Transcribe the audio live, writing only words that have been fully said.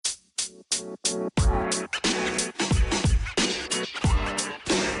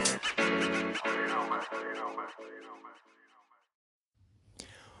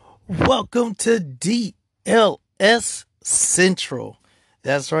Welcome to DLS Central.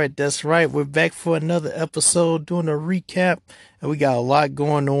 That's right. That's right. We're back for another episode doing a recap, and we got a lot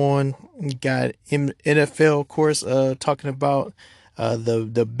going on. We got NFL, of course, talking about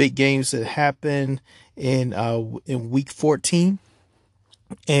the big games that happened in week 14,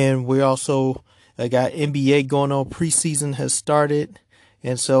 and we also got NBA going on. Preseason has started,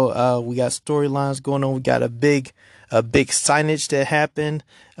 and so we got storylines going on. We got a big signage that happened.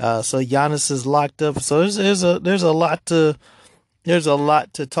 So Giannis is locked up. So there's a lot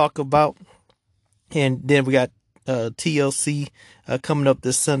to talk about. And then we got TLC coming up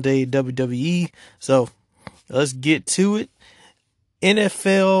this Sunday, WWE. So let's get to it.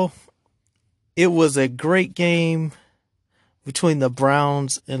 NFL, it was a great game between the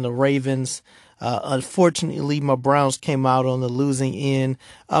Browns and the Ravens. Unfortunately, my Browns came out on the losing end.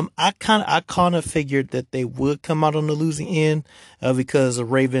 I kind of figured that they would come out on the losing end because the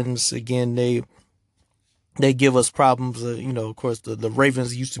Ravens, again, they give us problems. Of course, the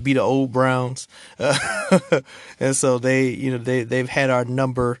Ravens used to be the old Browns, and so they've had our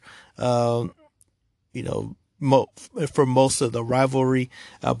number. You know, for most of the rivalry,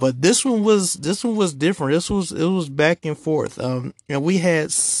 but this one was different. It was back and forth, and we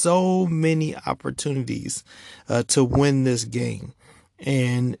had so many opportunities to win this game,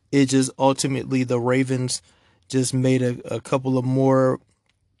 and it just ultimately the Ravens just made a couple of more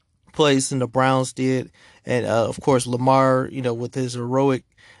plays than the Browns did, and of course Lamar, with his heroic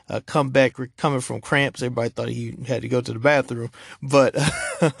comeback coming from cramps. Everybody thought he had to go to the bathroom, but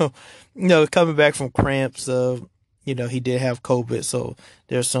coming back from cramps, he did have COVID. So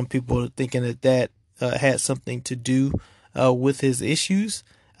there's some people thinking that had something to do with his issues.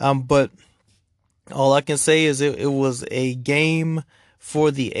 But all I can say is it was a game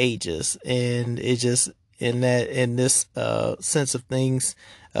for the ages, and it just in this sense of things,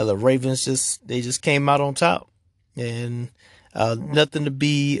 the Ravens just came out on top, and nothing to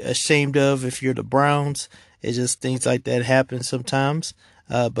be ashamed of if you're the Browns. It's just things like that happen sometimes.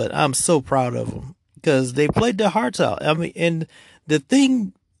 But I'm so proud of them because they played their hearts out. I mean, and the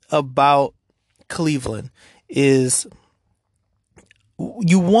thing about Cleveland is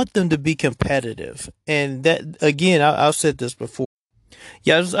you want them to be competitive. And that, again, I've said this before.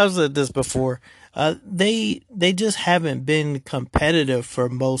 Yeah, I've said this before. They just haven't been competitive for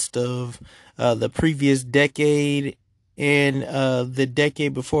most of the previous decade and the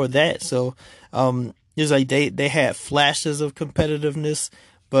decade before that. So it's like they had flashes of competitiveness,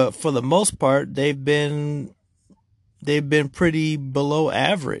 but for the most part they've been pretty below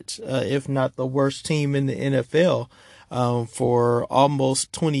average, if not the worst team in the NFL for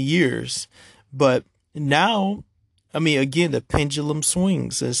almost 20 years. But now, I mean, again, the pendulum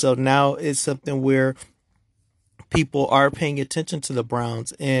swings, and so now it's something where people are paying attention to the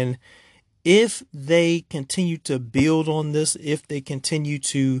Browns, and if they continue to build on this, if they continue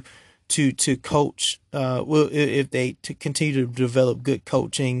to coach, if they to continue to develop good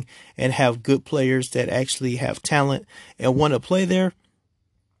coaching and have good players that actually have talent and want to play there,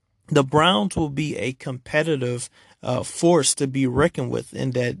 the Browns will be a competitive force to be reckoned with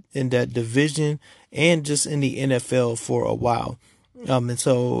in that division and just in the NFL for a while. And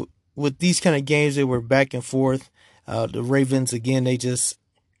so with these kind of games, they were back and forth. The Ravens, again,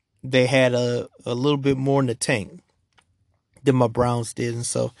 they had a little bit more in the tank than my Browns did, and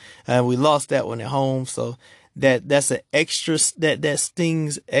so we lost that one at home. So that's an extra that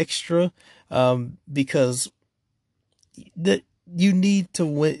stings extra, because you need to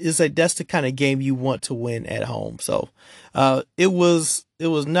win. It's like that's the kind of game you want to win at home. So it was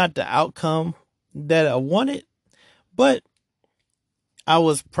not the outcome that I wanted, but I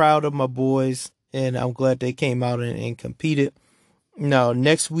was proud of my boys, and I'm glad they came out and competed. Now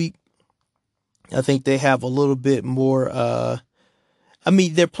next week, I think they have a little bit more. I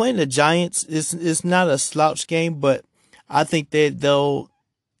mean, they're playing the Giants. It's not a slouch game, but I think if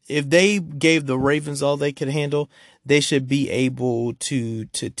they gave the Ravens all they could handle, they should be able to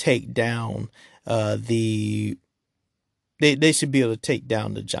take down they should be able to take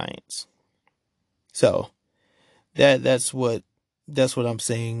down the Giants. So that's what I'm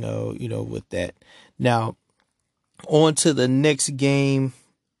saying. With that. Now on to the next game.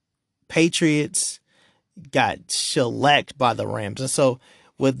 Patriots got shellacked by the Rams, and so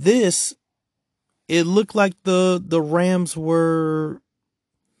with this, it looked like the Rams were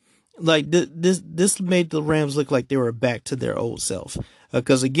like this made the Rams look like they were back to their old self.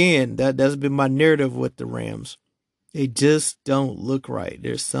 Because again, that's been my narrative with the Rams. They just don't look right.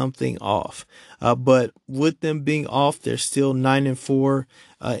 There's something off. But with them being off, they're still 9-4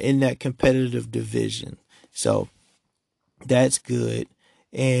 in that competitive division. So that's good.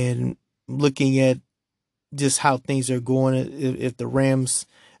 And looking at just how things are going, if the Rams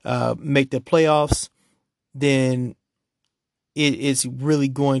make the playoffs, then it's really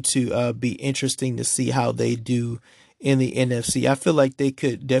going to be interesting to see how they do in the NFC. I feel like they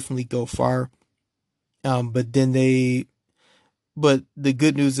could definitely go far. But the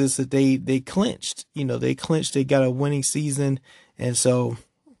good news is that they clinched. They clinched. They got a winning season, and so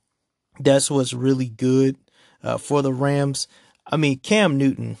that's what's really good for the Rams. I mean, Cam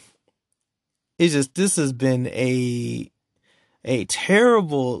Newton. This has been a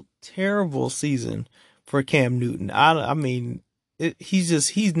terrible, terrible season for Cam Newton. I mean,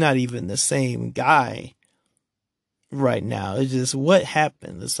 he's not even the same guy right now. It's just what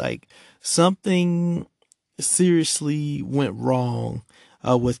happened. It's like something seriously went wrong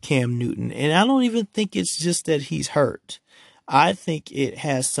with Cam Newton, and I don't even think it's just that he's hurt. I think it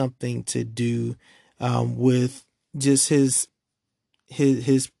has something to do with just his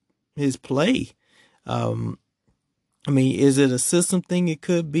play. I mean, is it a system thing? It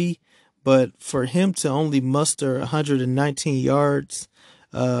could be, but for him to only muster 119 yards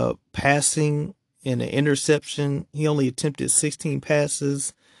passing and an interception, he only attempted 16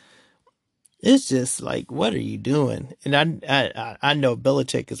 passes. It's just like, what are you doing? And I know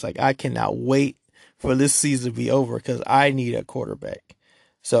Belichick is like, I cannot wait for this season to be over because I need a quarterback.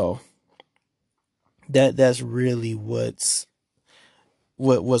 So that's really what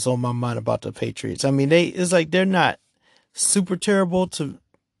was on my mind about the Patriots. I mean, it's like they're not super terrible.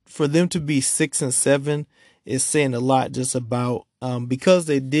 For them to be 6-7 is saying a lot just about because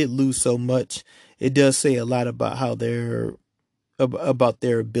they did lose so much. It does say a lot about how about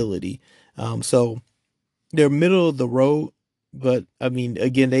their ability. So they're middle of the road, but I mean,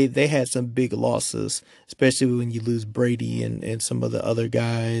 again, they had some big losses, especially when you lose Brady and some of the other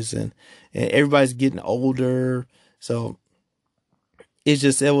guys, and everybody's getting older. So it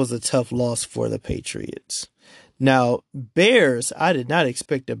was a tough loss for the Patriots. Now, Bears, I did not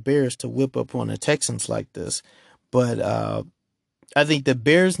expect the Bears to whip up on the Texans like this, but I think the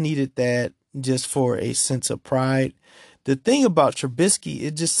Bears needed that just for a sense of pride. The thing about Trubisky,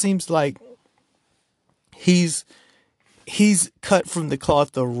 it just seems like he's cut from the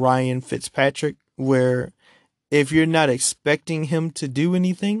cloth of Ryan Fitzpatrick, where if you're not expecting him to do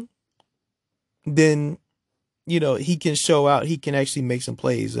anything, then he can show out. He can actually make some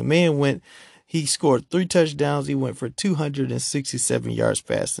plays. The man he scored 3 touchdowns. He went for 267 yards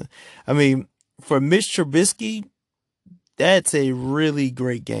passing. I mean, for Mitch Trubisky, that's a really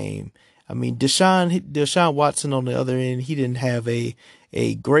great game. I mean, Deshaun Watson on the other end, he didn't have a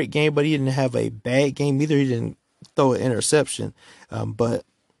great game, but he didn't have a bad game either. He didn't throw an interception, but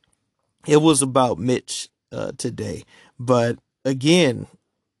it was about Mitch today. But again,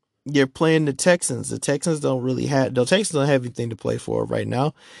 you're playing the Texans. The Texans don't have anything to play for right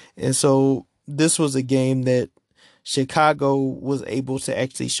now, and so this was a game that Chicago was able to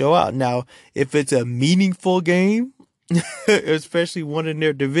actually show out. Now, if it's a meaningful game, especially one in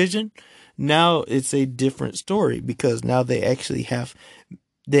their division, now it's a different story because now they actually have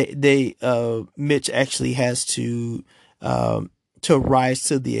Mitch actually has to rise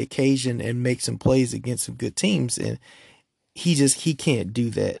to the occasion and make some plays against some good teams, and he can't do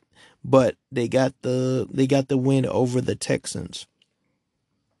that. But they got the win over the Texans.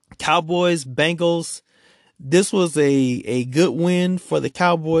 Cowboys, Bengals. This was a good win for the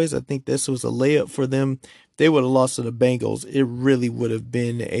Cowboys. I think this was a layup for them. If they would have lost to the Bengals, it really would have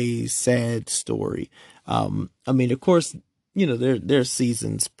been a sad story. I mean, of course, their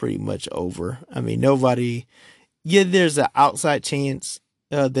season's pretty much over. I mean, there's an outside chance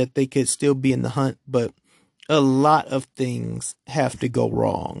that they could still be in the hunt, but a lot of things have to go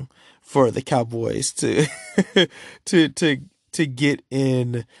wrong for the Cowboys to to get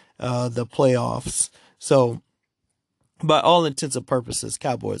in the playoffs. So, by all intents and purposes,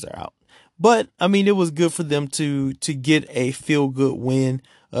 Cowboys are out. But I mean, it was good for them to get a feel good win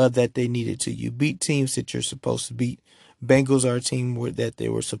that they needed to. You beat teams that you're supposed to beat. Bengals are a team that they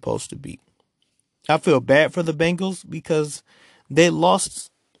were supposed to beat. I feel bad for the Bengals because they lost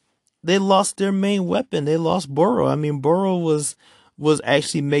their main weapon. They lost Burrow. I mean, Burrow was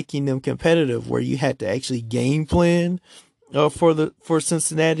actually making them competitive, where you had to actually game plan for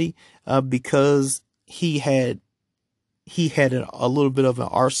Cincinnati because he had a little bit of an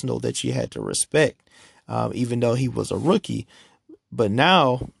arsenal that you had to respect, even though he was a rookie. But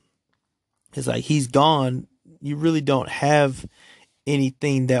now it's like he's gone. You really don't have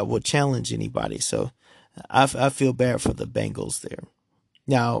anything that will challenge anybody. So I feel bad for the Bengals there.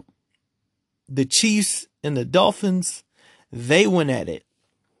 Now, the Chiefs and the Dolphins, they went at it.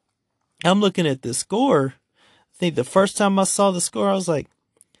 I'm looking at the score. I think the first time I saw the score, I was like,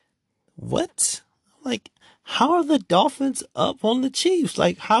 what? Like, how are the Dolphins up on the Chiefs?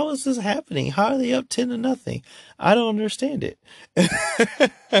 Like, how is this happening? How are they up 10-0? I don't understand it.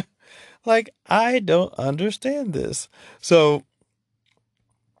 Like, I don't understand this. So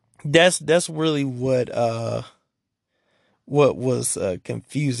that's really what was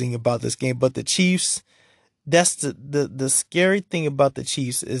confusing about this game. But the Chiefs, that's the scary thing about the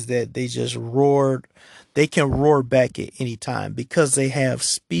Chiefs is that they just roared. They can roar back at any time because they have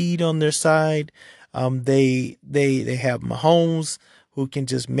speed on their side. They have Mahomes who can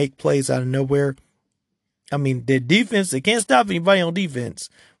just make plays out of nowhere. I mean, their defense, they can't stop anybody on defense,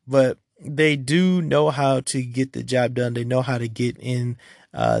 but they do know how to get the job done. They know how to get in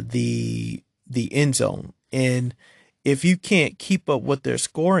the end zone. And if you can't keep up with their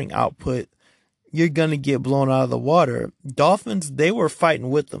scoring output, you're going to get blown out of the water. Dolphins, they were fighting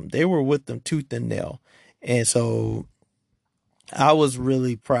with them. They were with them tooth and nail. And so I was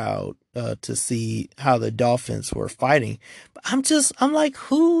really proud to see how the Dolphins were fighting. But I'm like,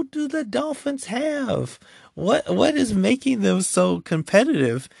 who do the Dolphins have? What is making them so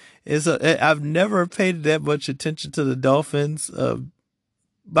competitive? I've never paid that much attention to the Dolphins.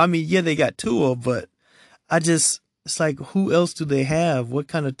 I mean, yeah, they got Tua, but it's like, who else do they have? What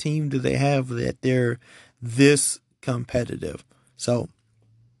kind of team do they have that they're this competitive? So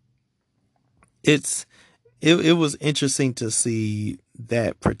it was interesting to see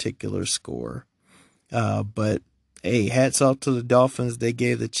that particular score. But hey, hats off to the Dolphins. They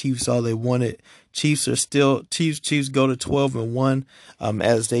gave the Chiefs all they wanted. Chiefs go to 12-1,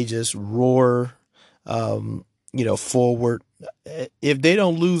 as they just roar, forward. If they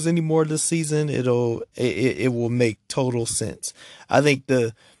don't lose any more this season, it will make total sense. I think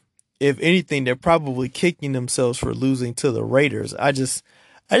if anything, they're probably kicking themselves for losing to the Raiders. I just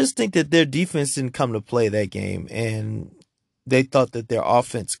think that their defense didn't come to play that game, and they thought that their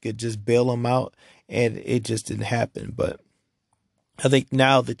offense could just bail them out, and it just didn't happen. But I think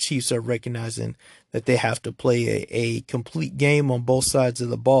now the Chiefs are recognizing that they have to play a complete game on both sides of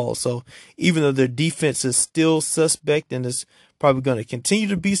the ball. So even though their defense is still suspect and is probably going to continue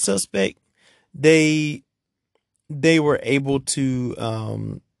to be suspect, they were able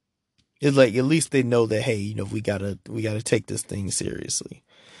to it's like at least they know that, hey, we gotta take this thing seriously.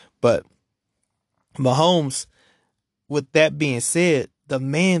 But Mahomes, with that being said, the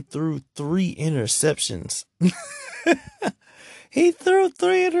man threw 3 interceptions. He threw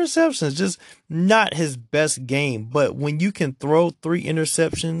 3 interceptions, just not his best game. But when you can throw 3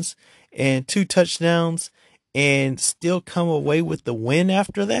 interceptions and 2 touchdowns and still come away with the win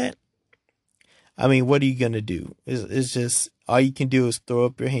after that, I mean, what are you going to do? It's just, all you can do is throw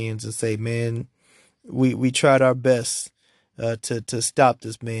up your hands and say, man, we tried our best to stop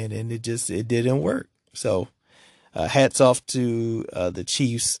this man, and it didn't work. So hats off to the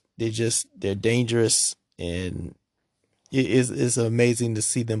Chiefs. They're dangerous, and it's amazing to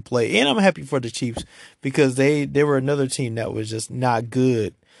see them play. And I'm happy for the Chiefs because they were another team that was just not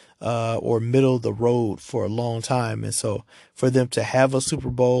good or middle of the road for a long time. And so for them to have a Super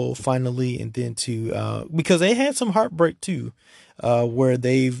Bowl finally, and then because they had some heartbreak too, where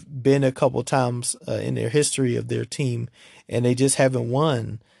they've been a couple times in their history of their team and they just haven't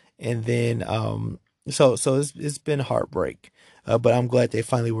won. And then so it's been heartbreak. But I'm glad they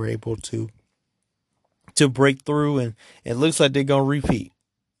finally were able to break through, and it looks like they're going to repeat.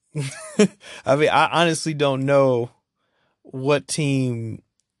 I mean, I honestly don't know what team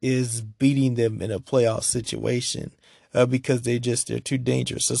is beating them in a playoff situation because they're too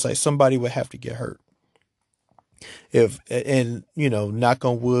dangerous. It's like somebody would have to get hurt. Knock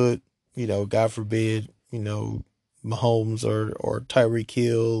on wood, God forbid, Mahomes or Tyreek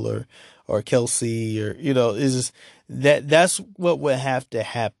Hill or Kelsey is just that's what would have to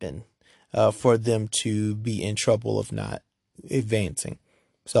happen for them to be in trouble of not advancing.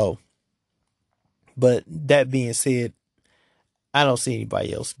 So, but that being said, I don't see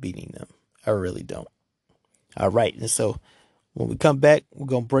anybody else beating them. I really don't. All right. And so when we come back, we're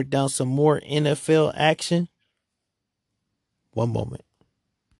going to break down some more NFL action. One moment.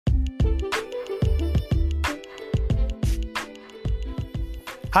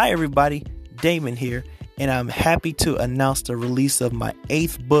 Hi, everybody. Damon here. And I'm happy to announce the release of my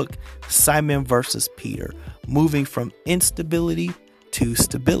 8th book, Simon vs. Peter, Moving from Instability to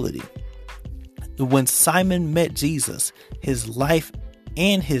Stability. When Simon met Jesus, his life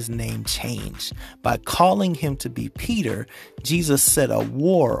and his name changed. By calling him to be Peter, Jesus set a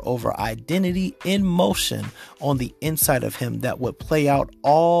war over identity in motion on the inside of him that would play out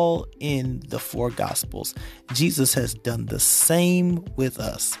all in the 4 Gospels. Jesus has done the same with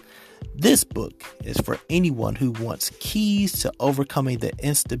us. This book is for anyone who wants keys to overcoming the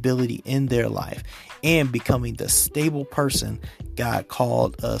instability in their life and becoming the stable person God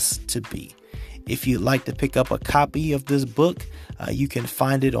called us to be. If you'd like to pick up a copy of this book, you can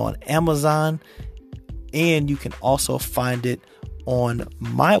find it on Amazon, and you can also find it on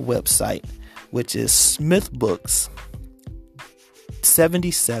my website, which is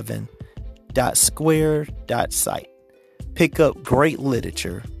smithbooks77.square.site. Pick up great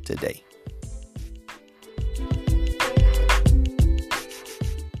literature today.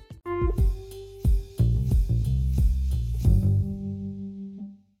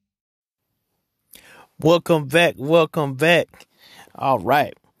 Welcome back. All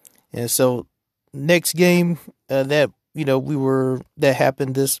right. And so next game that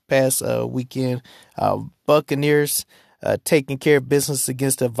happened this past weekend, Buccaneers taking care of business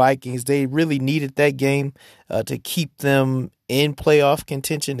against the Vikings. They really needed that game to keep them in playoff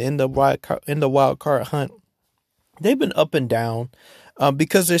contention in the wild card hunt. They've been up and down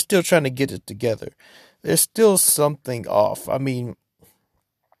because they're still trying to get it together. There's still something off. I mean,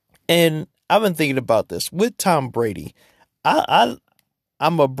 and I've been thinking about this with Tom Brady. I'm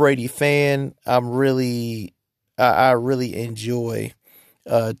a Brady fan. I really enjoy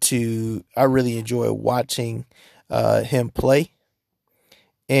watching him play.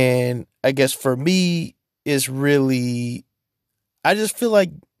 And I guess for me, it's really, I just feel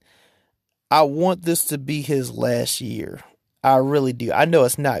like I want this to be his last year. I really do. I know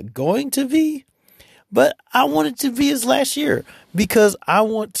it's not going to be, but I want it to be his last year because I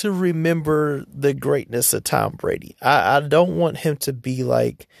want to remember the greatness of Tom Brady. I don't want him to be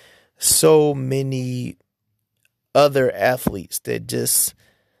like so many other athletes that just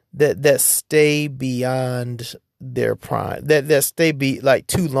that stay beyond their prime, that stay be like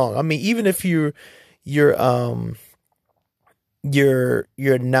too long. I mean, even if you're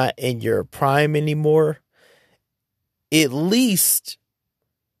not in your prime anymore, at least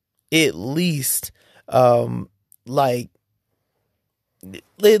like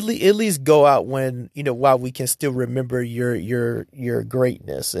at least go out when, while we can still remember your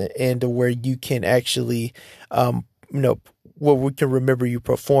greatness, and to where you can actually, where we can remember you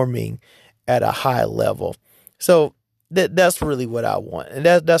performing at a high level. So that's really what I want. And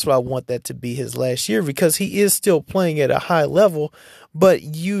that's what I want that to be his last year, because he is still playing at a high level, but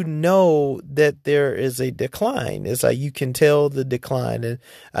that there is a decline. It's like you can tell the decline. And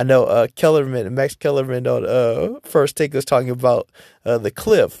I know Max Kellerman on First Take was talking about the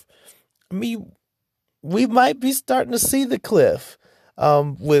cliff. I mean, we might be starting to see the cliff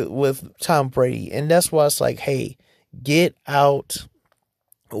with Tom Brady. And that's why it's like, hey, get out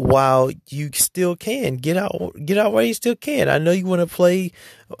while you still can. Get out while you still can. I know you want to play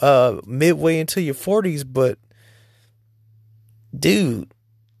midway into your 40s, but dude,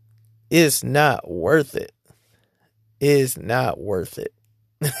 it's not worth it. It's not worth it.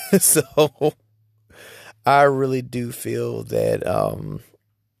 So I really do feel that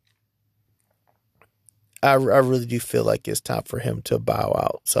I really do feel like it's time for him to bow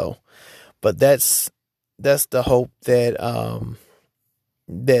out. So, but that's the hope that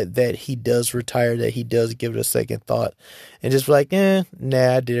that he does retire, that he does give it a second thought and just be like,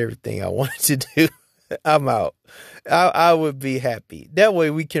 nah, I did everything I wanted to do. I'm out. I would be happy. That way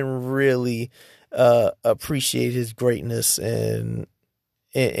we can really appreciate his greatness and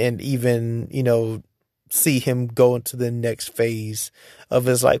even, see him go into the next phase of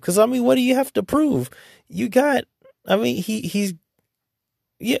his life. Because, I mean, what do you have to prove? He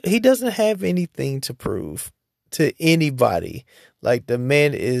doesn't have anything to prove to anybody. Like, the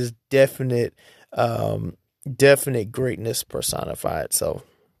man is definite greatness personified. So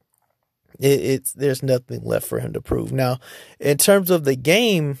there's nothing left for him to prove. Now, in terms of the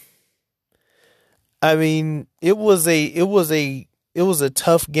game, I mean, it was a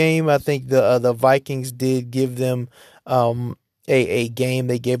tough game. I think the Vikings did give them a game.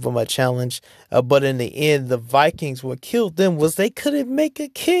 They gave them a challenge, but in the end, the Vikings, what killed them was they couldn't make a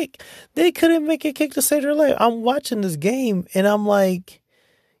kick. They couldn't make a kick to save their life. I'm watching this game and I'm like,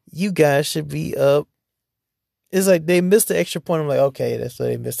 you guys should be up. It's like they missed the extra point. I'm like, okay, that's why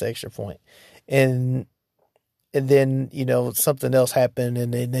they missed the extra point. And then, something else happened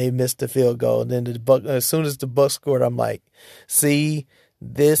and then they missed the field goal. And then as soon as the Bucs scored, I'm like, see,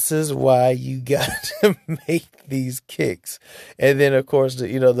 this is why you got to make these kicks. And then, of course,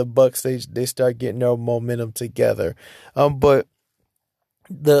 the Bucs, they start getting their momentum together. But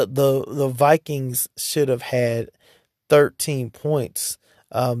the Vikings should have had 13 points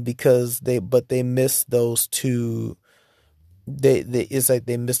because they missed those two. They it's like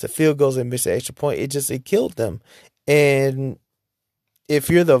they missed the field goals, they missed the extra point. It killed them. And if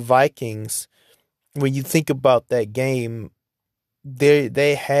you're the Vikings, when you think about that game,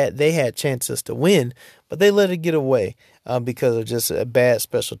 they had chances to win, but they let it get away because of just bad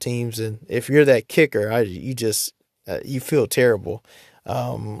special teams. And if you're that kicker, you feel terrible.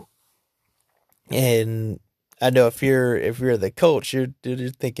 And I know if you're the coach, you're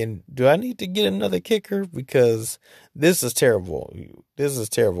thinking, do I need to get another kicker? Because this is terrible. This is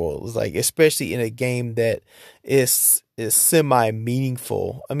terrible. It's like, especially in a game that is semi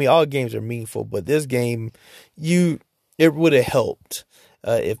meaningful. I mean, all games are meaningful, but this game, it would have helped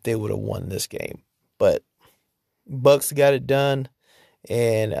if they would have won this game. But Bucks got it done,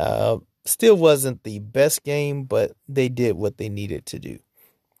 and still wasn't the best game, but they did what they needed to do.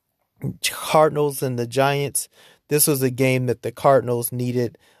 Cardinals and the Giants, this was a game that the Cardinals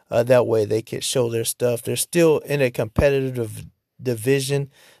needed. That way they could show their stuff. They're still in a competitive division,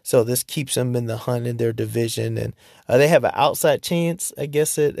 so this keeps them in the hunt in their division. And they have an outside chance, I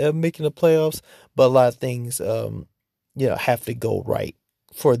guess, at making the playoffs. But a lot of things, have to go right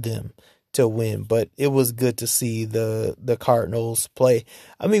for them to win. But it was good to see the Cardinals play.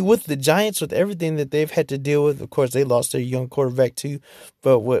 I mean, with the Giants, with everything that they've had to deal with, of course, they lost their young quarterback too.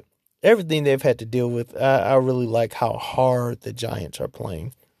 But with everything they've had to deal with, I really like how hard the Giants are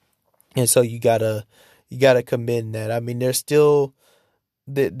playing. And so you gotta commend that. I mean, they're still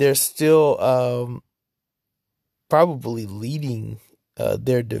probably leading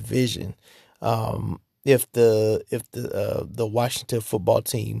their division. If the Washington football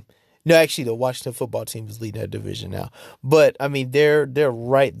team, no, actually the Washington football team is leading that division now. But I mean, they're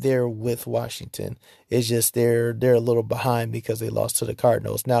right there with Washington. It's just they're a little behind because they lost to the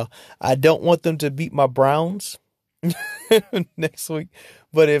Cardinals. Now, I don't want them to beat my Browns next week,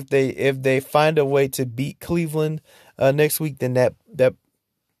 but if they find a way to beat Cleveland next week, then that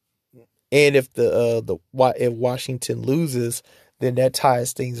and if if Washington loses, then that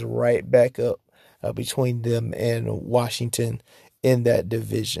ties things right back up between them and Washington in that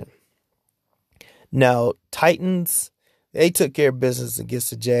division. Now, Titans, they took care of business against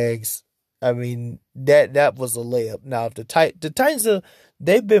the Jags. I mean, that was a layup. Now, if the Titans,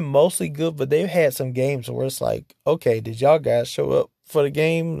 they've been mostly good, but they've had some games where it's like, okay, did y'all guys show up for the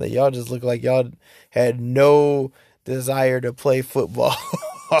game? That y'all just look like y'all had no desire to play football.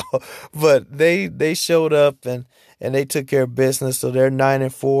 But they showed up and they took care of business. So they're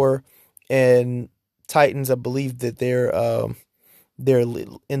 9-4, and Titans, I believe that they're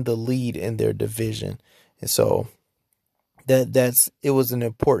in the lead in their division. And so it was an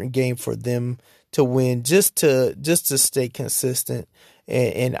important game for them to win, just to stay consistent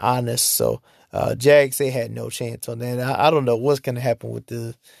and honest. So Jags, they had no chance on that. I don't know what's going to happen with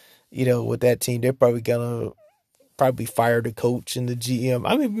with that team. They're probably going to fire the coach and the GM.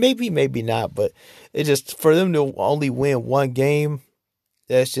 I mean, maybe not, but it just, for them to only win one game,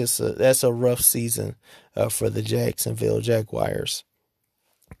 that's a rough season for the Jacksonville Jaguars.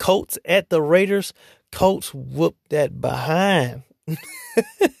 Colts at the Raiders. Colts whooped that behind.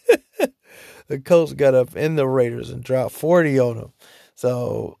 The Colts got up in the Raiders and dropped 40 on them.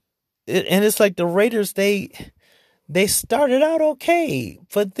 So, it's like the Raiders, they started out okay,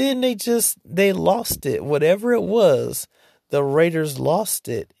 but then they lost it. Whatever it was, the Raiders lost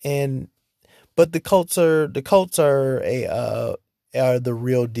it. But the Colts are the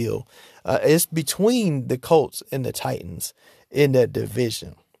real deal. It's between the Colts and the Titans in that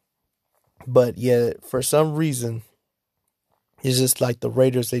division. But yeah, for some reason, it's just like the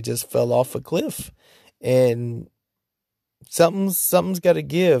Raiders, they just fell off a cliff, and something's got to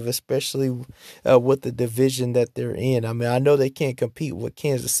give, especially with the division that they're in. I mean, I know they can't compete with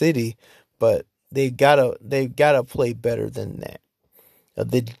Kansas City, but they gotta play better than that.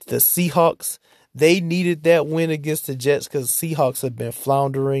 The Seahawks, they needed that win against the Jets because the Seahawks have been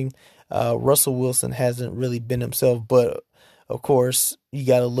floundering. Russell Wilson hasn't really been himself, but of course, you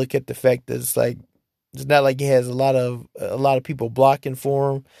got to look at the fact that it's not like he has a lot of people blocking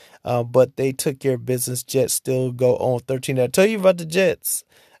for him. But they took care of business. Jets still go on 13. I tell you about the Jets.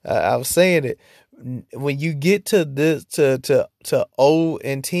 I was saying it. When you get to this to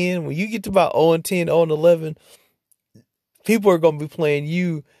 0-10, when you get to about 0-10, 0-11, people are going to be playing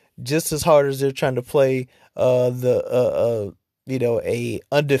you just as hard as they're trying to play a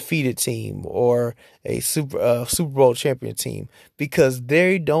undefeated team or a Super Bowl champion team, because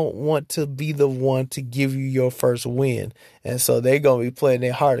they don't want to be the one to give you your first win. And so they're going to be playing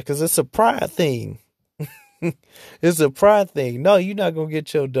their hard because it's a pride thing. It's a pride thing. No, you're not gonna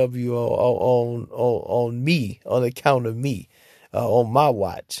get your W on me, on account of me, on my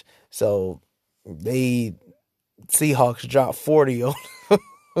watch. So they Seahawks dropped 40 on.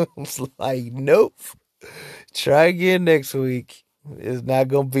 It's like, nope. Try again next week. It's not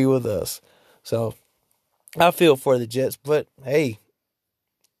gonna be with us. So I feel for the Jets, but hey,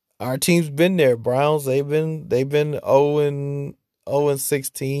 our team's been there. Browns, they've been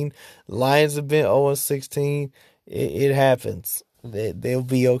 0-16. Lions have been 0-16. It happens. They'll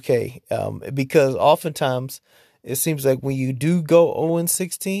be okay. Because oftentimes it seems like when you do go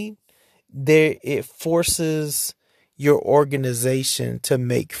 0-16, there it forces your organization to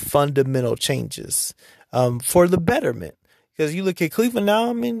make fundamental changes for the betterment. Because you look at Cleveland now,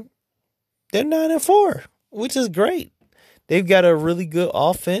 I mean, they're 9-4, which is great. They've got a really good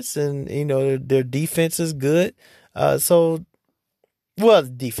offense, and their defense is good. The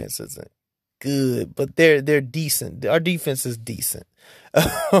defense isn't good, but they're decent. Our defense is decent.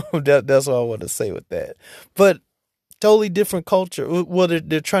 That's what I want to say with that. But totally different culture. Well,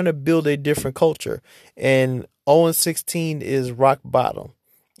 they're trying to build a different culture, and 0-16 is rock bottom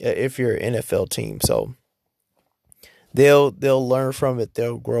if you're an NFL team. So they'll learn from it,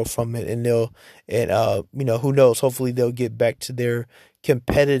 they'll grow from it, and who knows? Hopefully they'll get back to their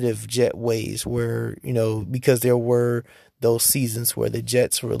competitive Jet ways, where because there were those seasons where the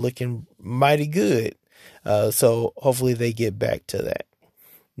Jets were looking mighty good. So hopefully they get back to that.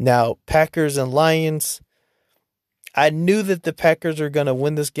 Now, Packers and Lions. I knew that the Packers are going to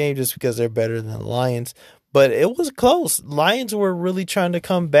win this game just because they're better than the Lions, but it was close. Lions were really trying to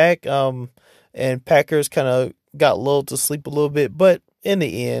come back, and Packers kind of got lulled to sleep a little bit. But in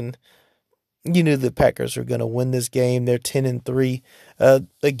the end, you knew the Packers were going to win this game. They're 10-3.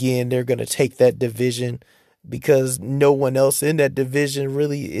 Again, they're going to take that division because no one else in that division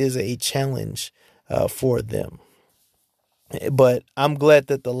really is a challenge for them. But I'm glad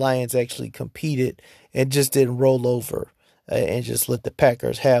that the Lions actually competed and just didn't roll over and just let the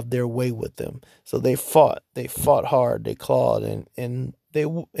Packers have their way with them. So they fought hard, they clawed, and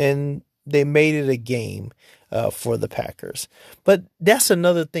they made it a game for the Packers. But that's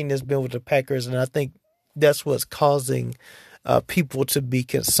another thing that's been with the Packers, and I think that's what's causing people to be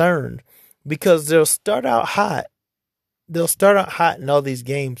concerned, because they'll start out hot. They'll start out hot in all these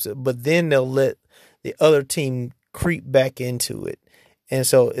games, but then they'll let the other team creep back into it. And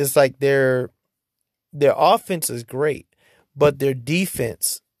so it's like their offense is great, but their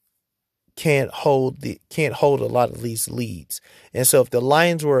defense can't hold a lot of these leads. And so if the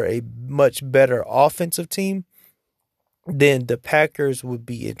Lions were a much better offensive team, then the Packers would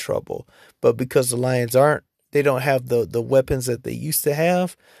be in trouble. But because the Lions they don't have the weapons that they used to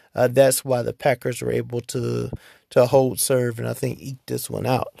have, that's why the Packers were able to hold serve and I think eke this one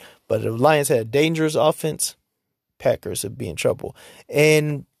out. But if the Lions had a dangerous offense, Packers would be in trouble.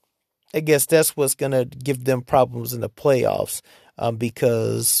 And I guess that's what's going to give them problems in the playoffs,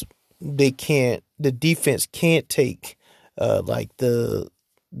 because the defense can't take like the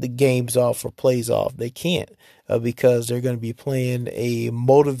games off or plays off. They can't because they're going to be playing a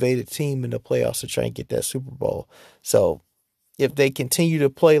motivated team in the playoffs to try and get that Super Bowl. So if they continue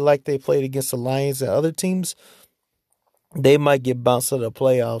to play like they played against the Lions and other teams, they might get bounced out of the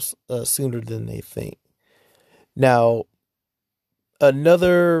playoffs sooner than they think. Now,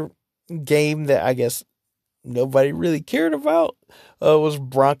 another game that I guess nobody really cared about was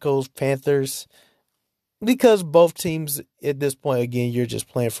Broncos-Panthers, because both teams at this point, again, you're just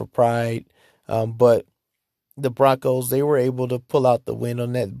playing for pride. But the Broncos, they were able to pull out the win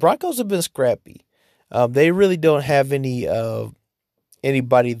on that. Broncos have been scrappy. They really don't have anybody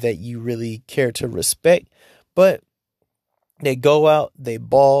that you really care to respect, but they go out, they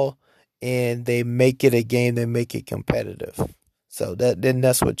ball, and they make it a game. They make it competitive. So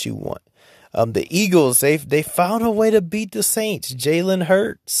that's what you want. The Eagles, they found a way to beat the Saints. Jalen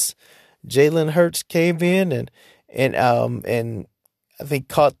Hurts came in and I think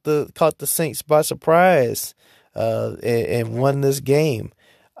caught the Saints by surprise and won this game.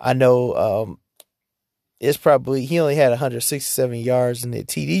 I know it's probably he only had 167 yards in the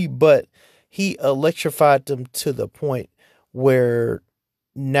TD, but he electrified them to the point where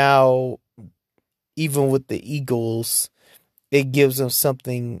now, even with the Eagles, it gives them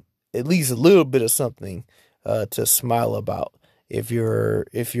something, at least a little bit of something to smile about. If you're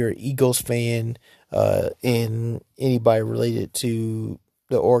an Eagles fan and anybody related to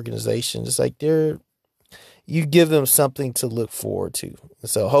the organization, it's like you give them something to look forward to.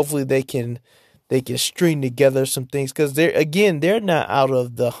 So hopefully they can string together some things, because they're not out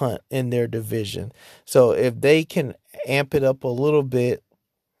of the hunt in their division. So if they can amp it up a little bit,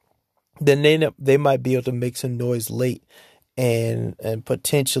 then they might be able to make some noise late and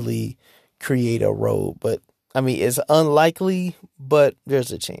potentially create a road. But I mean, it's unlikely, but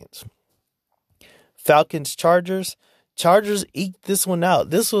there's a chance. Falcons Chargers. Chargers eked this one out.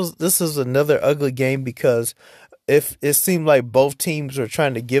 This is another ugly game because if it seemed like both teams were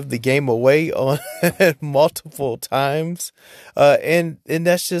trying to give the game away on multiple times, and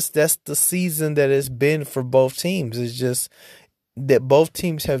that's the season that it's been for both teams. It's just that both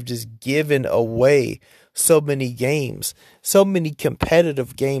teams have just given away so many games, so many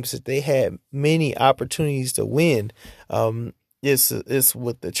competitive games that they had many opportunities to win. It's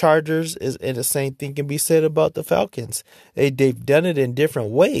with the Chargers, and the same thing can be said about the Falcons. They've done it in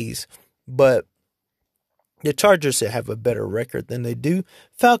different ways, but the Chargers should have a better record than they do.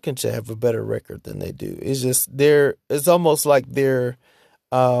 Falcons should have a better record than they do. It's just it's almost like they're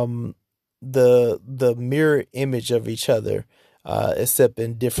the mirror image of each other, except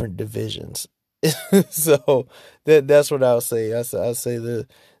in different divisions. So that's what I'll say. I'll say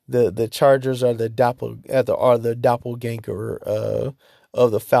the Chargers are the doppelganger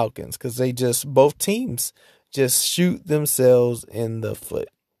of the Falcons, because both teams just shoot themselves in the foot.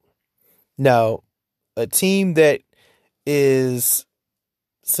 Now, a team that is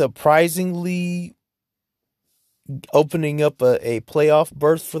surprisingly opening up a playoff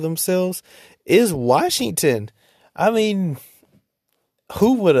berth for themselves is Washington. I mean,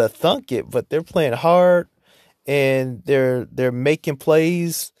 who would have thunk it? But they're playing hard and they're making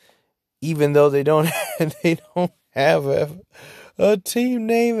plays, even though they don't have a team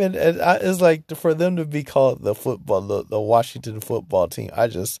name, and it's like for them to be called the Washington football team.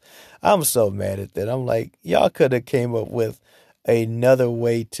 I'm so mad at that. I'm like, y'all could have came up with another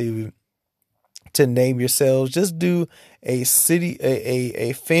way to name yourselves. Just do a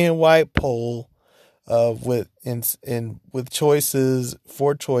fan wide poll with choices,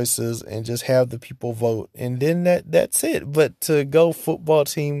 4 choices, and just have the people vote, and then that's it. But to go football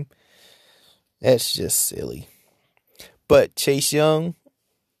team, that's just silly. But Chase Young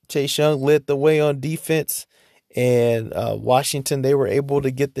led the way on defense, and Washington, they were able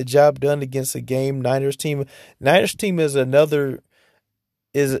to get the job done against a game Niners team. Niners team the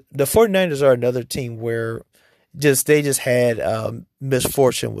 49ers are another team where they just had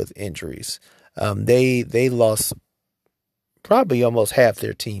misfortune with injuries. They lost probably almost half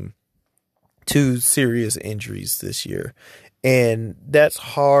their team to serious injuries this year, and that's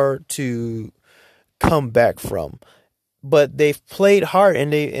hard to come back from. But they've played hard,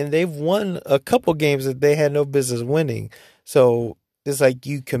 and they've won a couple games that they had no business winning. So it's like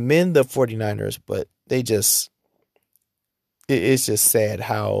you commend the 49ers, but it's just sad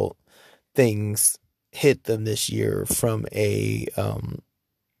how things hit them this year from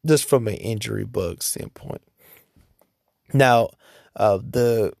just from an injury bug standpoint. Now,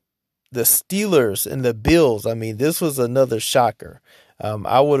 the Steelers and the Bills, I mean, this was another shocker.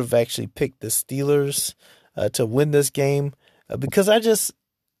 I would have actually picked the Steelers to win this game because I guess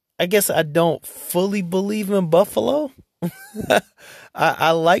I don't fully believe in Buffalo.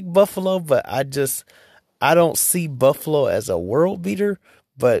 I like Buffalo, but I don't see Buffalo as a world beater.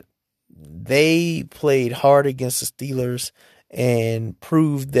 But they played hard against the Steelers and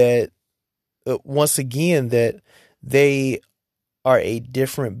proved that once again that they are a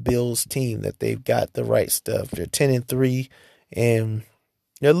different Bills team, that they've got the right stuff. They're 10-3 and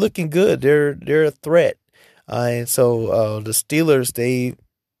they're looking good. They're a threat. And so the Steelers,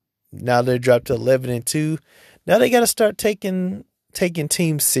 they're dropped to 11-2. Now they got to start taking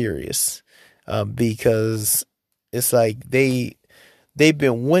teams serious, because it's like they've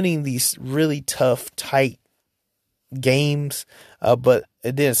been winning these really tough, tight games, but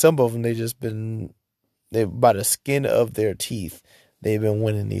then some of them they're by the skin of their teeth. They've been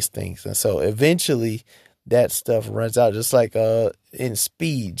winning these things, and so eventually that stuff runs out. Just like in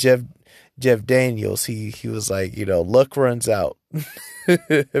Speed, Jeff Daniels, he was like, luck runs out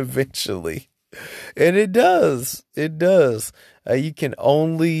eventually. And it does. You can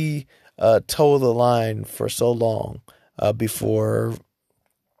only toe the line for so long before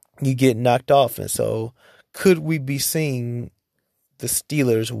you get knocked off. And so could we be seeing the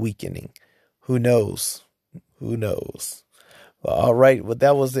Steelers weakening? Who knows? Well, all right. Well,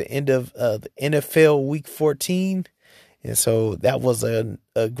 that was the end of the NFL Week 14. And so that was a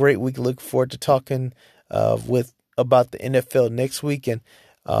great week. Look forward to talking about the NFL next week. And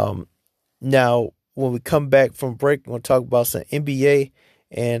now when we come back from break, we're going to talk about some NBA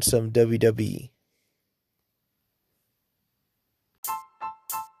and some WWE.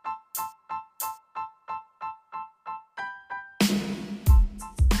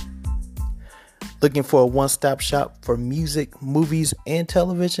 Looking for a one-stop shop for music, movies, and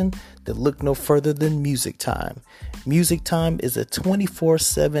television? Then look no further than Music Time. Music Time is a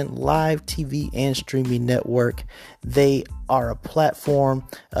 24/7 live TV and streaming network. They are a platform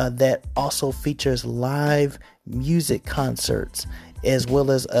that also features live music concerts as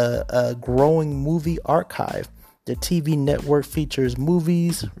well as a growing movie archive. The TV network features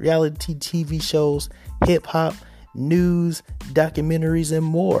movies, reality TV shows, hip-hop, news, documentaries, and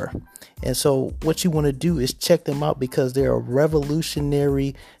more. And so what you want to do is check them out because they're a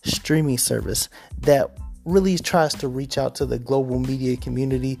revolutionary streaming service that really tries to reach out to the global media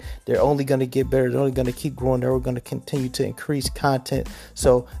community. They're only going to get better. They're only going to keep growing. They're going to continue to increase content.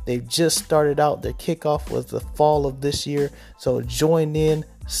 So they've just started out. Their kickoff was the fall of this year. So join in,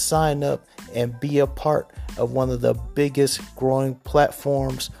 sign up, and be a part of one of the biggest growing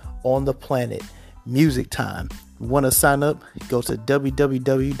platforms on the planet, Music Time. Want to sign up? Go to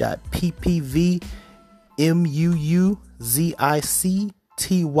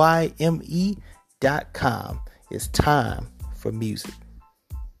www.ppvmuzictyme.com. It's time for music.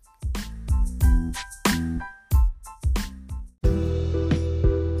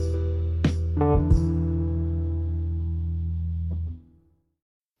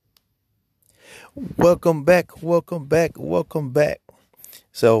 Welcome back.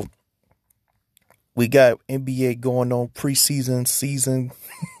 So we got NBA going on, season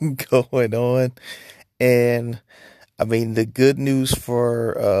going on. And I mean, the good news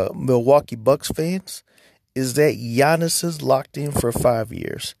for Milwaukee Bucks fans is that Giannis is locked in for 5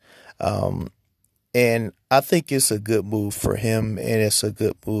 years. And I think it's a good move for him, and it's a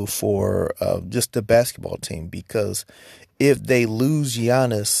good move for just the basketball team, because if they lose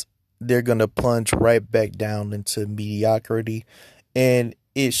Giannis, they're going to plunge right back down into mediocrity. And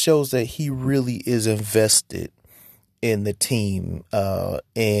it shows that he really is invested in the team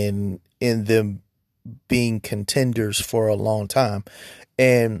and in them being contenders for a long time.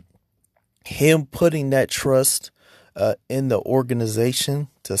 And him putting that trust in the organization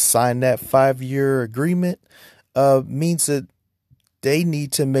to sign that 5-year agreement means that they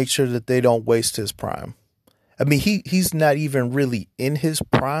need to make sure that they don't waste his prime. I mean, he's not even really in his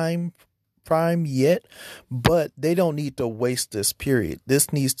prime yet, but they don't need to waste this period.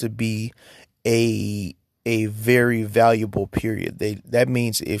 This needs to be a very valuable period. That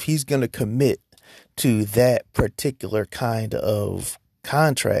means if he's going to commit to that particular kind of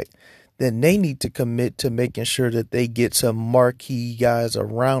contract, then they need to commit to making sure that they get some marquee guys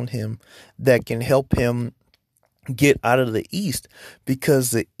around him that can help him get out of the East, because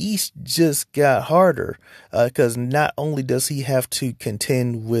the East just got harder, because not only does he have to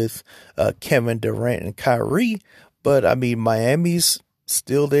contend with Kevin Durant and Kyrie, but I mean, Miami's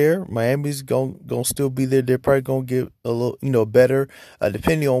still there. Miami's gonna still be there. They're probably gonna get a little, better,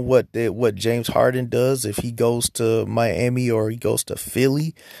 depending on what James Harden does. If he goes to Miami or he goes to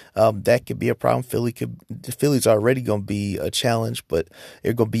Philly, that could be a problem. Philly's already gonna be a challenge, but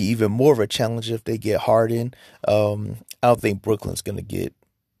they're gonna be even more of a challenge if they get Harden. I don't think Brooklyn's gonna get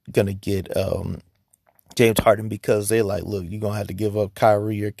James Harden, because they like, look, you're gonna have to give up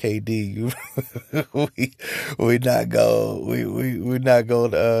Kyrie or KD. we're not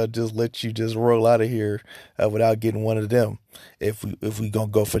gonna just let you just roll out of here without getting one of them if we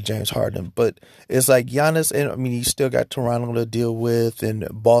gonna go for James Harden. But it's like Giannis, and I mean, you still got Toronto to deal with, and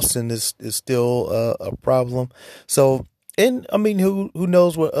Boston is still a problem. So, and I mean, who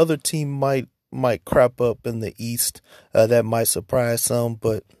knows what other team might crop up in the East that might surprise some,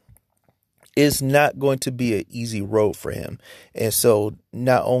 but it's not going to be an easy road for him. And so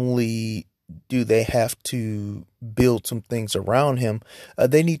not only do they have to build some things around him,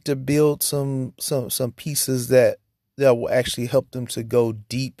 they need to build some pieces that will actually help them to go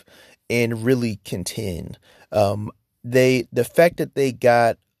deep and really contend. The fact that they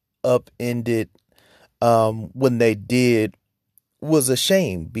got upended when they did was a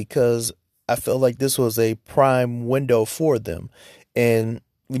shame, because I felt like this was a prime window for them. And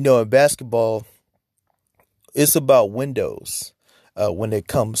in basketball, it's about windows when it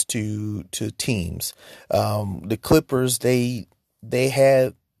comes to teams. The Clippers, they've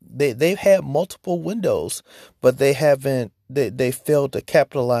had multiple windows, but they failed to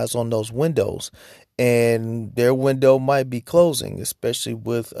capitalize on those windows, and their window might be closing, especially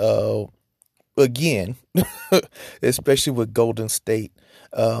with especially with Golden State.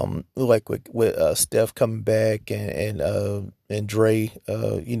 Like with Steph coming back and Dre,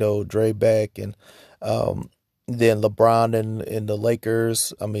 Dre back, and then LeBron and the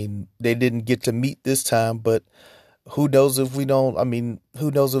Lakers. I mean, they didn't get to meet this time, but who knows if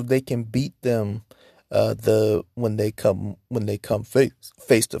they can beat them when they come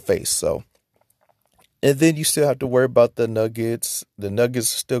face to face. So And then you still have to worry about the Nuggets. The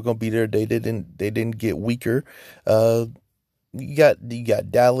Nuggets are still gonna be there. They didn't get weaker. Uh, you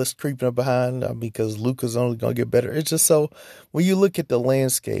got Dallas creeping up behind. I mean, because Luka's only gonna get better. It's just so when you look at the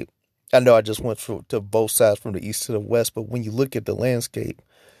landscape. I know I just went to both sides from the east to the west, but when you look at the landscape,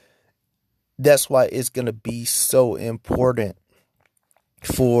 that's why it's gonna be so important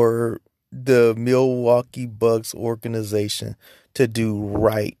for the Milwaukee Bucks organization to do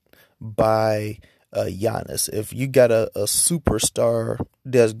right by Giannis. If you got a superstar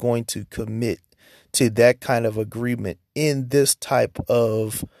that's going to commit to that kind of agreement in this type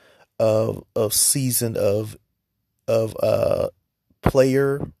of season of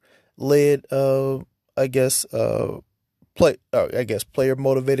player led I guess I guess player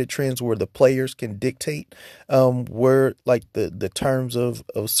motivated trends where the players can dictate where like the terms of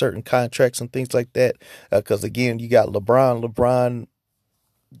certain contracts and things like that. Because again, you got LeBron. LeBron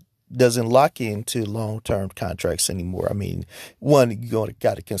doesn't lock into long term contracts anymore. I mean, one, you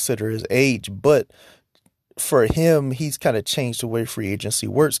got to consider his age, but for him, he's kind of changed the way free agency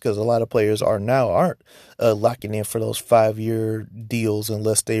works because a lot of players aren't locking in for those 5-year deals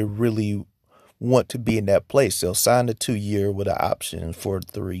unless they really want to be in that place. They'll sign a 2-year with an option for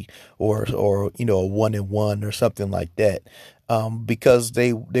 3, or a 1-and-1 or something like that, because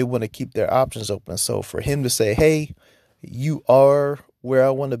they want to keep their options open. So for him to say, "Hey, you are where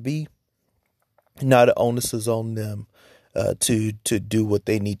I want to be," now the onus is on them to do what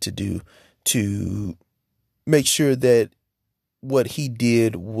they need to do to make sure that what he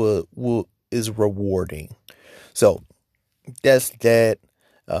did is rewarding. So that's that.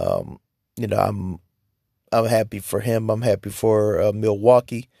 Um, I'm happy for him. I'm happy for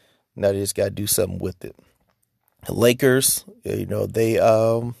Milwaukee. Now they just got to do something with it. The Lakers,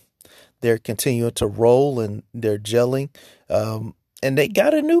 they're continuing to roll and they're gelling, and they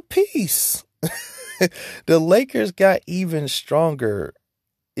got a new piece. The Lakers got even stronger,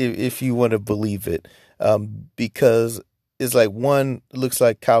 if you want to believe it, because it's like one looks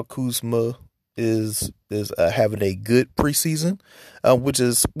like Kyle Kuzma is having a good preseason, which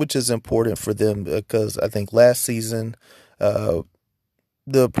is important for them because I think last season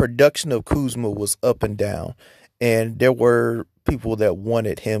the production of Kuzma was up and down, and there were people that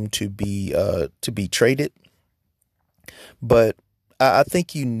wanted him to be traded, but I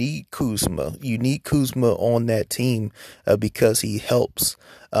think you need Kuzma. You need Kuzma on that team because he helps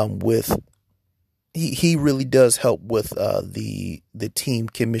with. He really does help with the team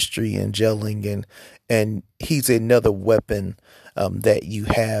chemistry and gelling, and he's another weapon that you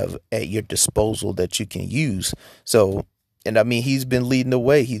have at your disposal that you can use. So, and I mean, he's been leading the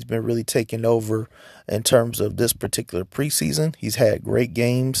way. He's been really taking over in terms of this particular preseason. He's had great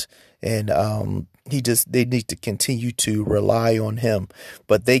games, and they need to continue to rely on him.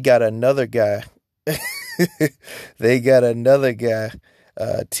 But they got another guy. They got another guy.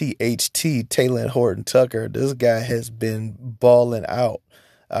 THT, Taylor Horton Tucker. This guy has been balling out.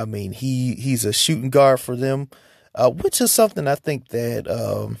 I mean, he's a shooting guard for them, which is something I think that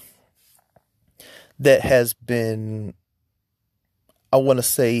that has been, I want to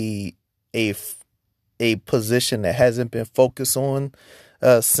say, a position that hasn't been focused on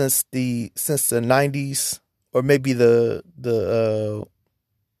since the 90s, or maybe the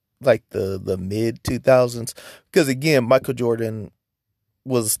mid 2000s, because again, Michael Jordan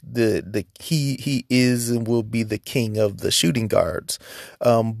was he is and will be the king of the shooting guards,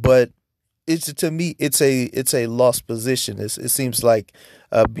 but to me it's a lost position. It seems like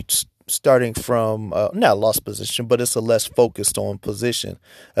starting from not lost position, but it's a less focused on position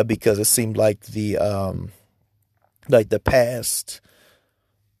because it seemed like the past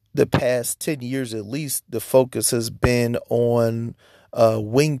 10 years at least, the focus has been on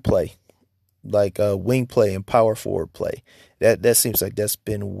wing play, like wing play and power forward play. That seems like that's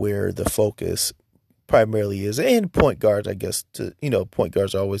been where the focus primarily is. And point guards, I guess, point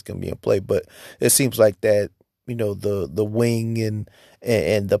guards are always going to be in play, but it seems like that, the wing and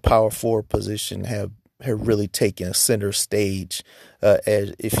the power forward position have really taken a center stage,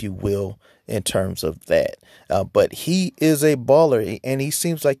 as if you will, in terms of that. But he is a baller, and he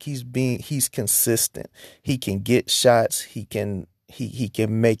seems like he's consistent. He can get shots. He can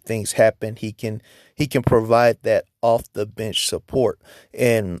make things happen. He can provide that off the bench support,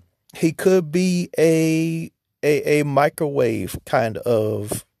 and he could be a microwave kind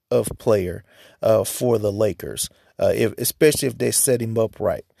of player for the Lakers, especially if they set him up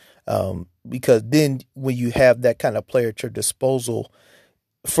right. Because then when you have that kind of player at your disposal,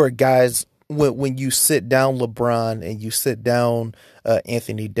 for guys, when you sit down LeBron and you sit down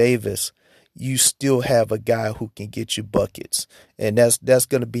Anthony Davis, you still have a guy who can get you buckets. And that's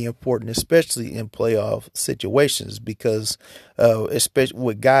going to be important, especially in playoff situations, because especially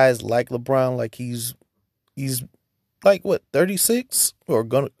with guys like LeBron, like he's like what, 36 or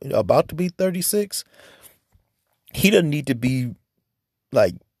about to be 36. He doesn't need to be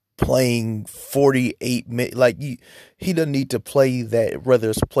like playing 48 minutes. Like he doesn't need to play that, whether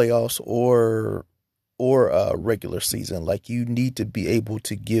it's playoffs or regular season. Like, you need to be able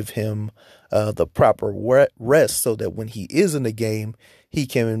to give him the proper rest so that when he is in the game, he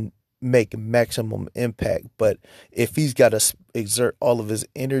can make maximum impact. But if he's got to exert all of his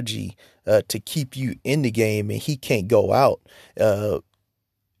energy to keep you in the game and he can't go out,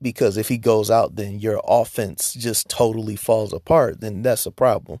 because if he goes out, then your offense just totally falls apart, then that's a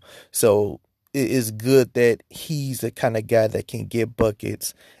problem. So it is good that he's the kind of guy that can get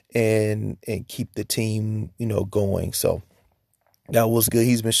buckets and keep the team, going. So that was good.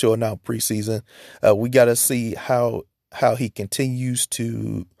 He's been showing out preseason. We got to see how he continues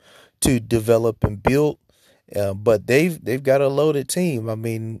to develop and build. But they've got a loaded team. I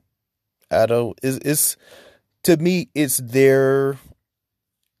mean, it's to me, it's their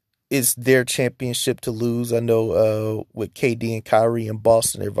championship to lose. I know with KD and Kyrie in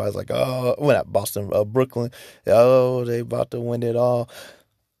Boston, everybody's like, oh, well, not Boston, Brooklyn. Oh, they about to win it all.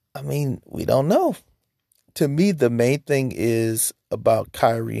 I mean, we don't know. To me, the main thing is about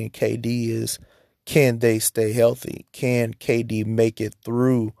Kyrie and KD is, can they stay healthy? Can KD make it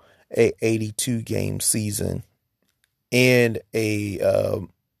through a 82-game season and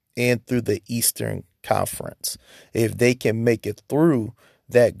and through the Eastern Conference? If they can make it through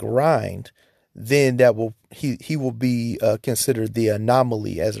that grind, then he will be considered the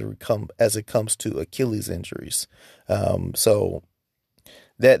anomaly as it comes to Achilles injuries. So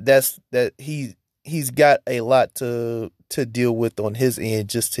he's got a lot to deal with on his end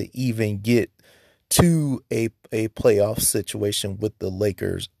just to even get to a playoff situation with the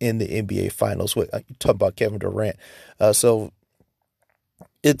Lakers in the NBA Finals. You talk about Kevin Durant. So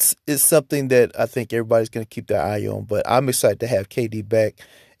it's something that I think everybody's going to keep their eye on. But I'm excited to have KD back,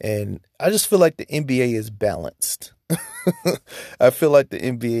 and I just feel like the NBA is balanced. I feel like the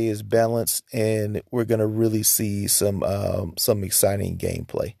NBA is balanced, and we're going to really see some exciting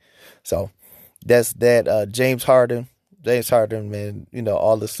gameplay. So that's that. James Harden, man,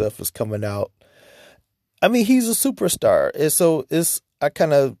 all this stuff is coming out. I mean, he's a superstar, and so I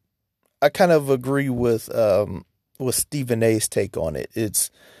kind of agree with Stephen A's take on it.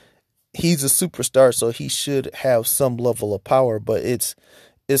 He's a superstar, so he should have some level of power, but it's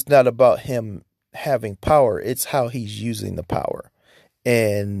not about him having power. It's how he's using the power,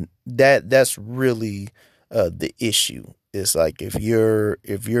 and that's really the issue. It's like if you're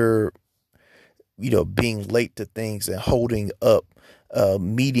being late to things and holding up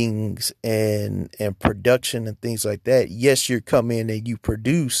meetings and production and things like that. Yes, you come in and you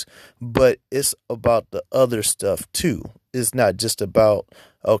produce, but it's about the other stuff too. It's not just about,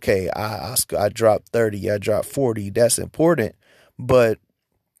 okay, I dropped 30, I dropped 40. That's important, but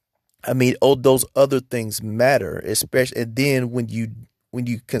I mean, those other things matter, especially. And then when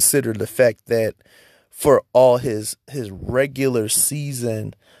you consider the fact that for all his regular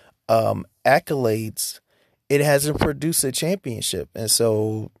season accolades, it hasn't produced a championship. And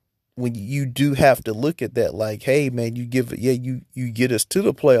so when you do have to look at that, like, hey man, you get us to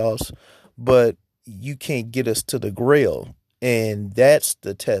the playoffs, but you can't get us to the Grail. And that's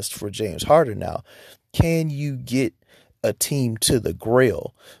the test for James Harden now. Can you get a team to the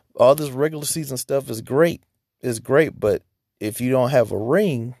Grail? All this regular season stuff is great. It's great, but if you don't have a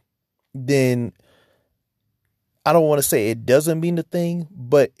ring, then I don't want to say it doesn't mean the thing,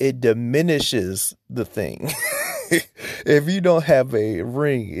 but it diminishes the thing. If you don't have a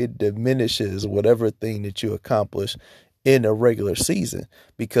ring, it diminishes whatever thing that you accomplish in a regular season,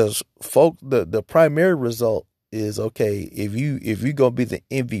 because the primary result is, okay, if you're gonna be the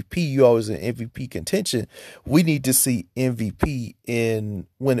MVP, you always in MVP contention. We need to see MVP in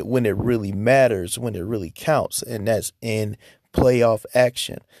when it really matters, when it really counts, and that's in playoff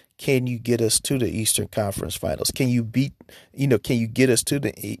action. Can you get us to the Eastern Conference Finals? Can you can you get us to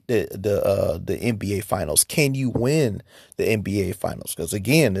the NBA Finals? Can you win the NBA Finals? Because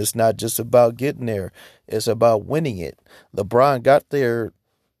again, it's not just about getting there. It's about winning it. LeBron got there,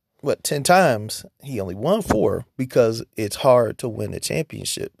 10 times? He only won 4 because it's hard to win a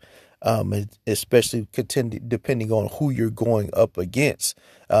championship, especially depending on who you're going up against.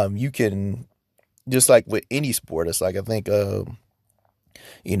 You can, just like with any sport, it's like, I think,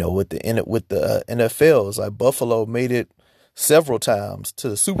 with the NFL, it's like Buffalo made it several times to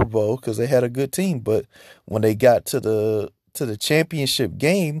the Super Bowl because they had a good team, but when they got to the the championship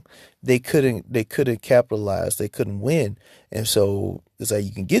game, they couldn't capitalize, they couldn't win. And so it's like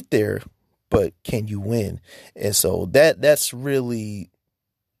you can get there, but can you win? And so that's really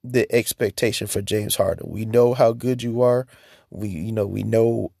the expectation for James Harden. We know how good you are. We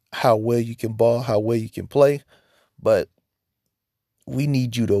know how well you can ball, how well you can play, but we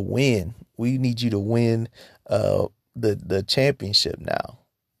need you to win. We need you to win the championship now.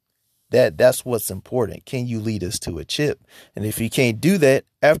 That's what's important. Can you lead us to a chip? And if you can't do that,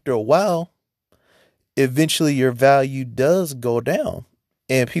 after a while, eventually your value does go down,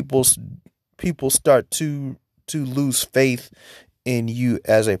 and people start to lose faith in you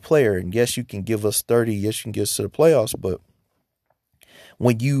as a player. And yes, you can give us 30. Yes, you can get us to the playoffs. But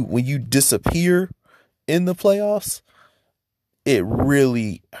when you disappear in the playoffs, it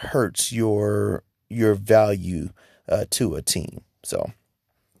really hurts your value to a team. So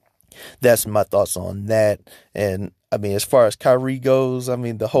that's my thoughts on that. And I mean, as far as Kyrie goes, I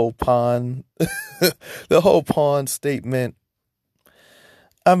mean, the whole pawn statement.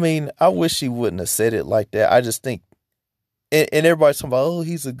 I mean, I wish he wouldn't have said it like that. I just think, and everybody's talking about, oh,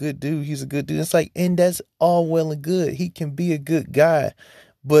 he's a good dude. He's a good dude. It's like, and that's all well and good. He can be a good guy,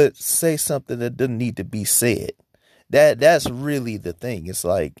 but say something that doesn't need to be said. That's really the thing. It's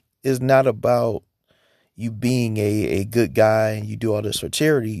like, it's not about you being a good guy and you do all this for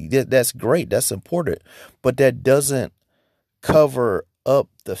charity. That's great. That's important. But that doesn't cover up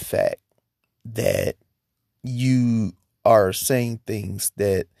the fact that you are saying things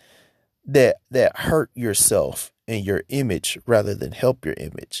that hurt yourself and your image rather than help your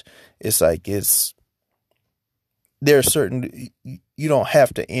image. It's like, there are certain, you don't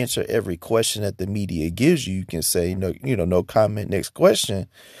have to answer every question that the media gives you. You can say, no, no comment, next question.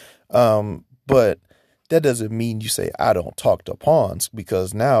 But that doesn't mean you say, I don't talk to pawns,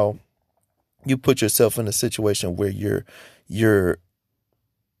 because now you put yourself in a situation where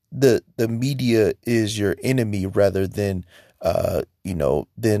the media is your enemy rather than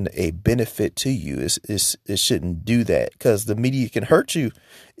than a benefit to you. It shouldn't do that, because the media can hurt you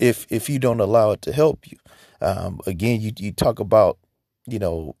if you don't allow it to help you. Again, you talk about,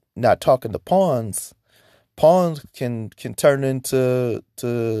 not talking to pawns. Pawns can turn into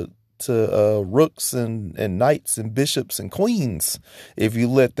rooks and knights and bishops and queens if you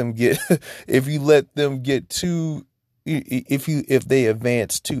let them get if they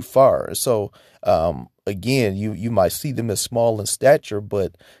advance too far. So again, you might see them as small in stature,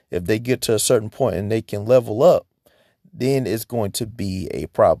 but if they get to a certain point and they can level up, then it's going to be a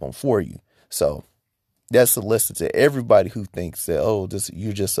problem for you. So that's a lesson to everybody who thinks that,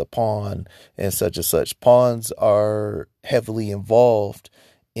 you're just a pawn and such. Pawns are heavily involved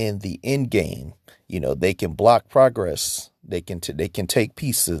in the end game. They can block progress. They can take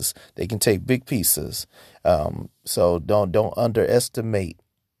pieces. They can take big pieces. So don't underestimate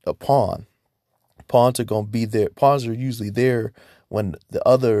a pawn. Pawns are going to be there. Pawns are usually there when the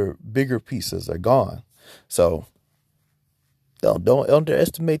other bigger pieces are gone. So don't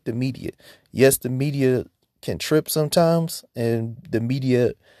underestimate the media. Yes, the media can trip sometimes, and the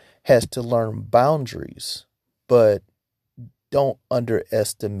media has to learn boundaries, but don't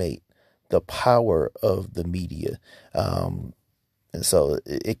underestimate the power of the media. And so,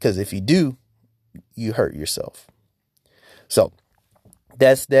 because if you do, you hurt yourself. So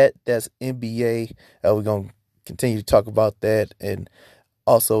that's that. That's NBA. We're going to continue to talk about that. And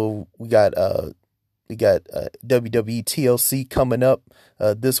also we got WWE TLC coming up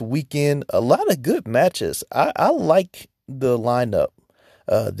this weekend. A lot of good matches. I like the lineup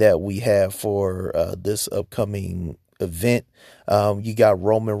that we have for this upcoming event. You got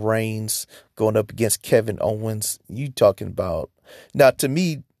Roman Reigns going up against Kevin Owens. You talking about, now to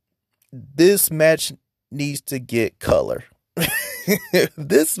me, this match needs to get color.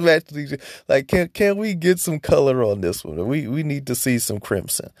 This match needs, can we get some color on this one? We need to see some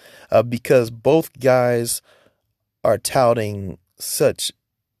crimson, because both guys are touting such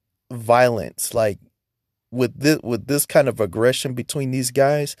violence. Like with this kind of aggression between these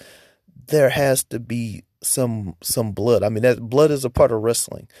guys, there has to be some blood. I mean, that blood is a part of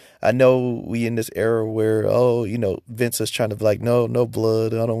wrestling. I know we in this era where Vince is trying to be like, no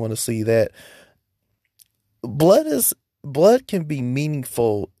blood. I don't want to see that. Blood can be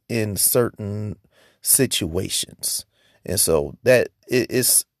meaningful in certain situations, and so that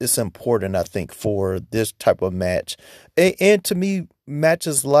it's important, I think, for this type of match. And to me,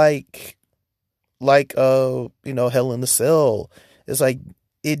 matches like Hell in a Cell, it's like,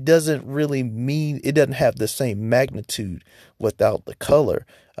 it doesn't have the same magnitude without the color,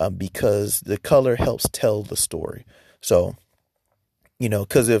 because the color helps tell the story. So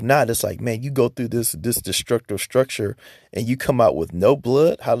because if not, it's like, man, you go through this destructive structure and you come out with no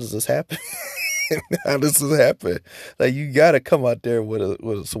blood. How does this happen? How does this happen? Like, you got to come out there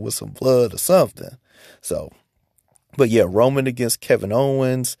with some blood or something. So, but yeah, Roman against Kevin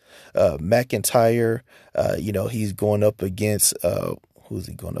Owens, McIntyre. He's going up against who's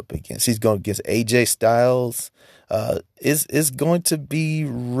he going up against? He's going against AJ Styles. It's going to be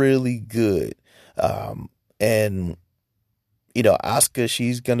really good. And Asuka,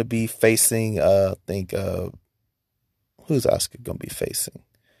 she's going to be facing, I think, who's Asuka going to be facing?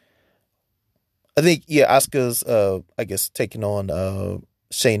 I think, Asuka's, I guess, taking on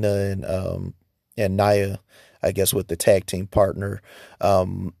Shayna and Nia, I guess, with the tag team partner.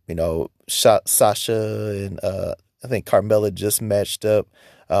 Sasha and I think Carmella just matched up.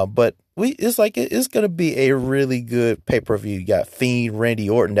 But it's going to be a really good pay-per-view. You got Fiend, Randy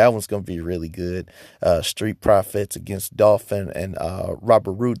Orton. That one's going to be really good. Street Profits against Dolphin and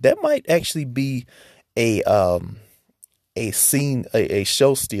Robert Roode. That might actually be a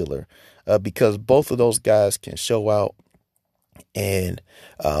show stealer because both of those guys can show out, and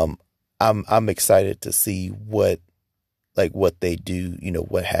I'm excited to see what they do.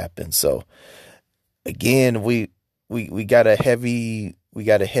 What happens. So again, we got a heavy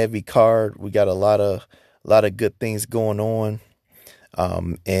card. We got a lot of good things going on.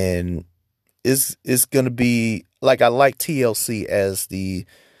 And it's going to be like, I like TLC as the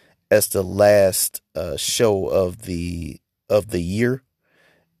last show of the year.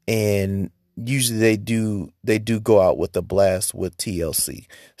 And usually they do go out with a blast with TLC.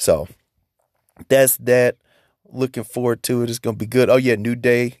 So that's that. Looking forward to it. It's going to be good. Oh yeah. New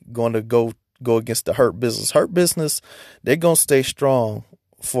Day going to go against the Hurt Business. Hurt Business, they're going to stay strong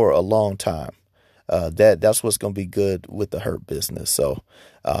for a long time. That's what's going to be good with the Hurt Business. So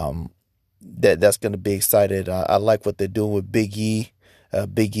that's going to be excited. I like what they're doing with Big E.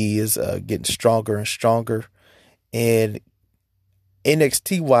 Big E is getting stronger and stronger. And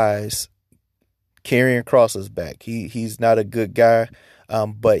NXT wise, Karrion Kross is back. He's not a good guy,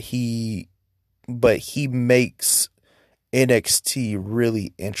 but he makes NXT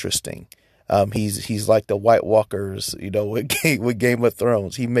really interesting. He's like the White Walkers, with Game of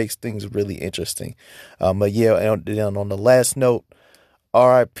Thrones. He makes things really interesting. But yeah, and on the last note,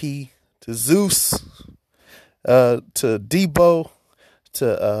 R.I.P. to Zeus, to Debo,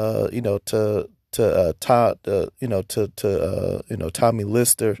 to Tommy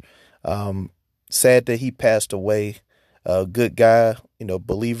Lister. Sad that he passed away. Good guy,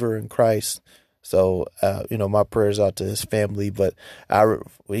 believer in Christ. So, my prayers out to his family. But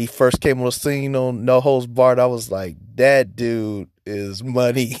when he first came on the scene on No Holds Barred, I was like, that dude is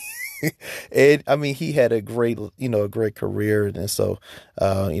money. And I mean, he had a great career. And so,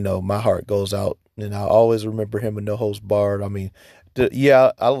 my heart goes out, and I always remember him in No Holds Barred. I mean,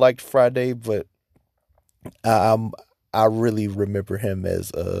 I liked Friday, but I really remember him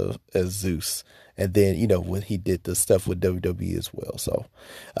as Zeus. And then, when he did the stuff with WWE as well. So,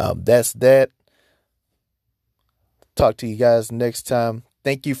 that's that. Talk to you guys next time.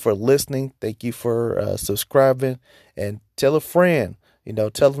 Thank you for listening. Thank you for subscribing, and tell a friend.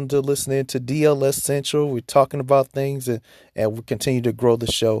 Tell them to listen in to DLS Central. We're talking about things, and we continue to grow the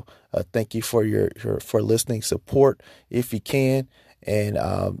show. Thank you for for listening. Support if you can, and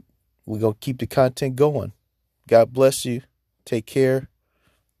we're gonna keep the content going. God bless you. Take care.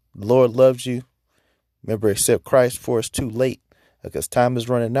 The Lord loves you. Remember, accept Christ before it's too late, because time is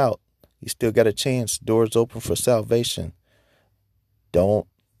running out. You still got a chance. Doors open for salvation. Don't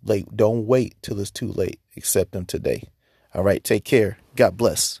wait till it's too late. Accept him today. All right. Take care. God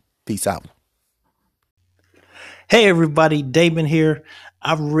bless. Peace out. Hey everybody, Damon here.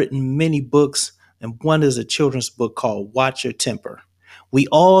 I've written many books, and one is a children's book called Watch Your Temper. We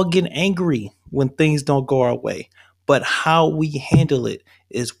all get angry when things don't go our way, but how we handle it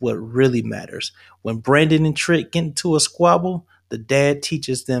is what really matters. When Brandon and Trick get into a squabble, the dad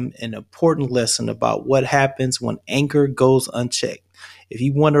teaches them an important lesson about what happens when anger goes unchecked. If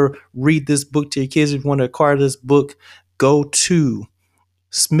you want to read this book to your kids, if you want to acquire this book, go to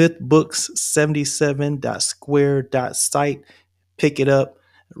smithbooks77.square.site, pick it up,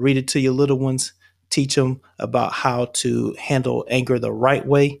 read it to your little ones, teach them about how to handle anger the right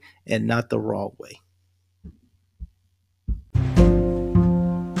way and not the wrong way.